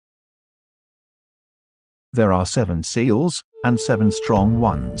There are 7 seals, and 7 strong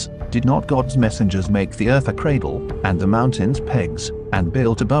ones. Did not God's messengers make the earth a cradle, and the mountains pegs, and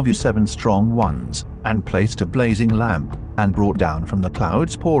built above you 7 strong ones, and placed a blazing lamp, and brought down from the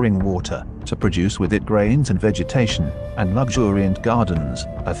clouds pouring water, to produce with it grains and vegetation, and luxuriant gardens?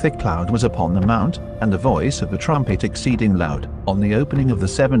 A thick cloud was upon the mount, and the voice of the trumpet exceeding loud. On the opening of the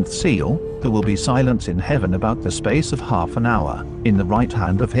 7th seal, there will be silence in heaven about the space of half an hour. In the right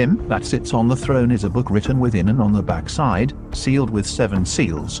hand of him that sits on the throne is a book written within and on the backside, sealed with 7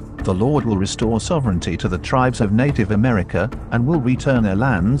 seals. The Lord will restore sovereignty to the tribes of Native America, and will return their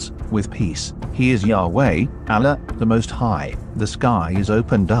lands, with peace. He is Yahweh, Allah, the Most High. The sky is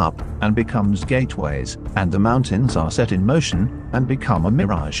opened up, and becomes gateways, and the mountains are set in motion, and become a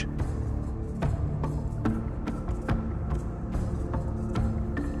mirage.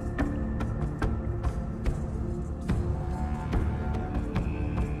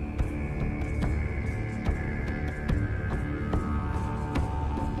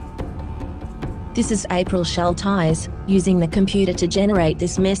 This is April Schulthies, using the computer to generate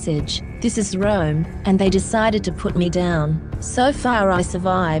this message. This is Rome, and they decided to put me down. So far I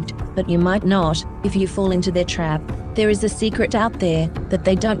survived, but you might not, if you fall into their trap. There is a secret out there, that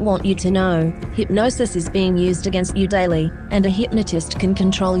they don't want you to know. Hypnosis is being used against you daily, and a hypnotist can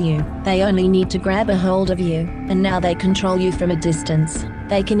control you. They only need to grab a hold of you, and now they control you from a distance.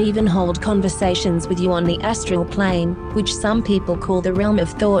 They can even hold conversations with you on the astral plane, which some people call the realm of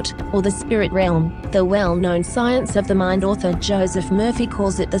thought, or the spirit realm. The well-known Science of the Mind author Joseph Murphy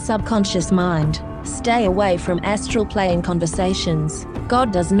calls it the subconscious mind. Stay away from astral plane conversations.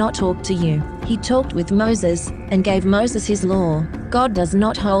 God does not talk to you. He talked with Moses, and gave Moses his law. God does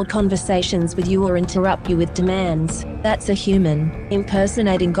not hold conversations with you or interrupt you with demands. That's a human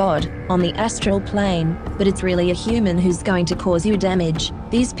impersonating God on the astral plane, but it's really a human who's going to cause you damage.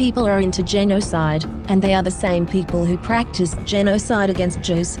 These people are into genocide, and they are the same people who practice genocide against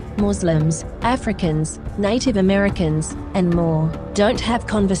Jews, Muslims, Africans, Native Americans, and more. Don't have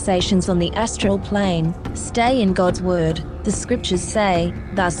conversations on the astral plane. Stay in God's word. The scriptures say,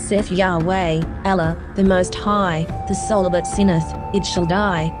 "Thus saith Yahweh, Allah, the Most High, the soul that sinneth, it shall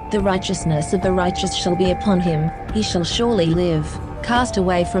die. The righteousness of the righteous shall be upon him. He shall surely live. Cast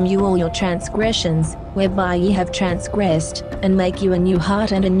away from you all your transgressions, whereby ye have transgressed, and make you a new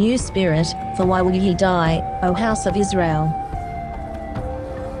heart and a new spirit. For why will ye die, O house of Israel?"